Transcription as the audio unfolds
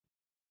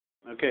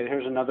Okay,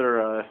 here's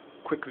another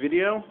quick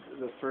video.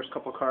 The first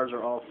couple cards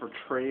are all for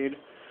trade.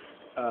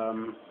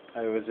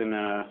 I was in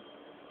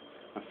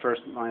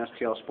my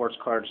STL Sports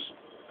Cards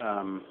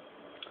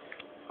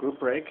group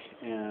break,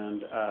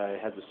 and I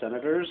had the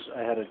Senators.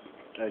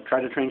 I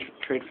tried to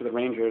trade for the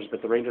Rangers,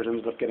 but the Rangers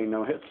ended up getting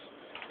no hits.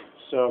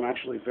 So I'm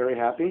actually very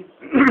happy.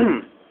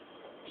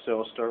 So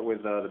I'll start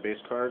with the base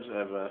cards. I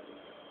have a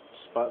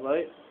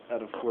Spotlight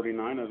out of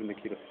 49 of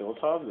Nikita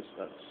Filatov.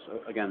 That's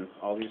again,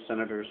 all these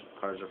Senators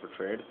cards are for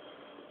trade.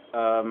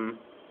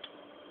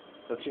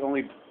 That's the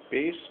only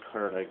base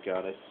card I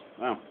got.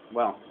 Oh,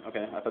 well,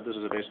 okay. I thought this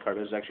was a base card.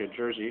 This is actually a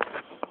jersey.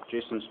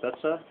 Jason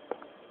Spezza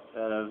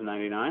out of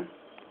 99.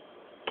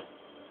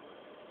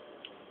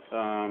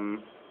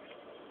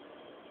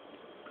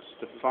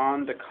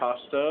 Stefan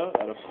DaCosta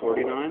out of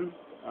 49.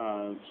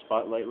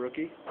 Spotlight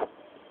rookie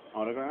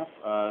autograph.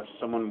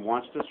 Someone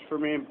wants this for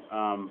me,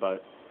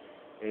 but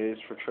it is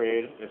for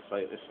trade if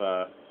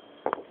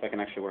I can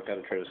actually work out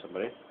a trade with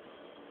somebody.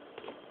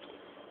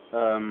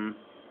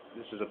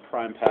 This is a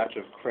prime patch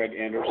of Craig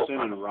Anderson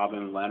and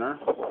Robin Lehner.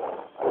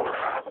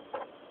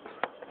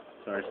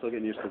 Sorry, still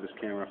getting used to this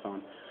camera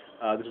phone.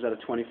 This is out of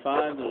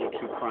 25. Those are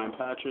two prime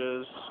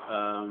patches.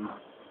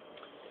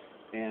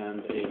 And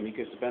a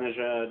Mika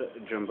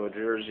Zibanejad jumbo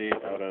jersey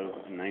out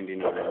of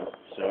 99.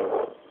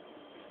 So,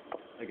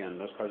 again,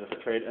 those cards are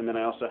for trade. And then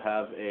I also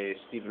have a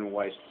Stephen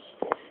Weiss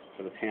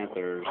for the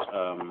Panthers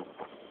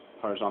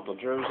horizontal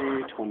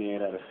jersey,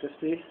 28 out of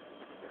 50.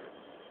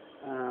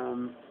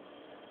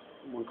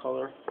 One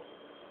color.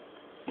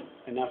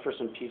 And now for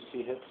some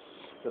PC hits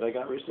that I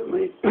got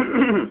recently.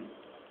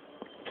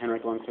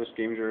 Henrik Lundqvist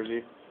game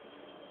jersey.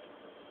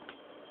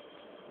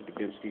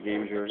 Dubinsky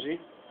game jersey.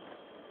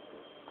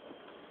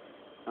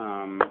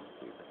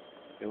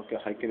 Ilka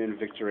Heikkinen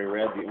Victory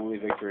Red, the only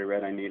Victory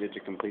Red I needed to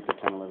complete the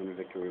 10-11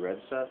 Victory Red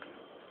set.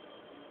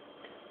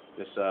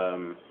 This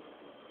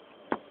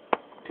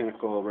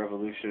Pinnacle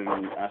Revolution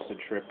Acid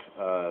Trip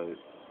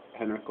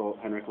Henrik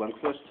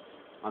Lundqvist.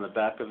 On the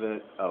back of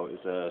it,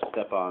 is a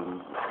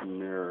step-on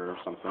mirror or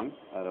something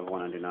out of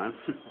 199.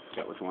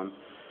 Forget which one.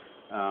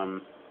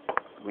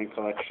 Link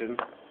Collection,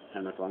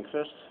 Henrik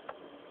Lundqvist.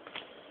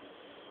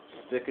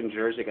 Stick and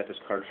jersey. I got this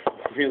card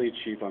really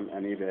cheap on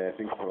eBay. I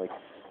think for like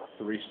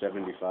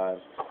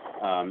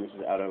 $3.75. This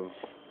is out of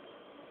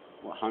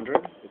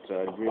 100. It's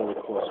a really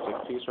cool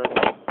stick piece right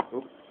now.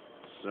 Oops,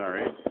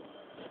 sorry.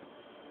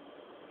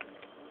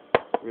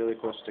 Really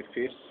cool stick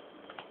piece.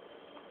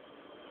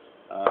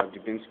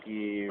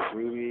 Dubinsky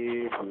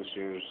Ruby from this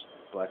year's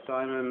Black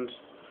Diamond.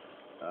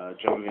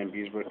 John Van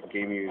Beesbrook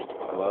game used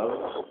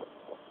gloves.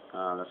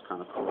 That's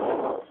kind of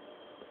cool.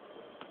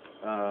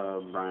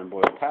 Brian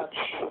Boyd patch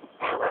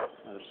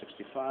out of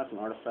 65 from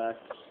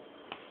Artifacts.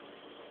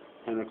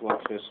 Henrik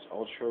Lundqvist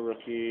Ultra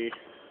Rookie.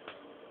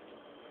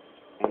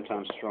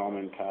 Anton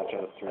Strawman patch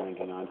out of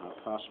 399 Hot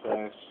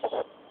Prospects.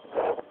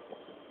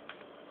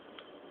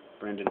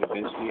 Brandon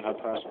Dubinsky Hot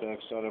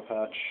Prospects Auto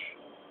Patch.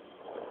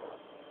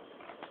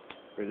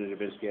 Brandon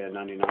Dubinsky at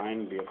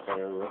 99, be a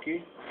player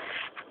rookie.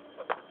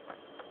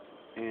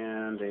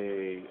 And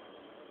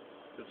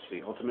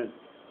Ultimate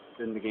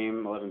in the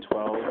game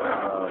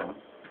 11-12.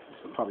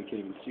 Probably can't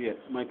even see it.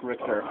 Mike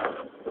Richter,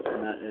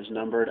 and that is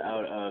numbered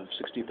out of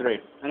 63.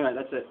 Anyway,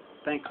 that's it.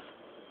 Thanks.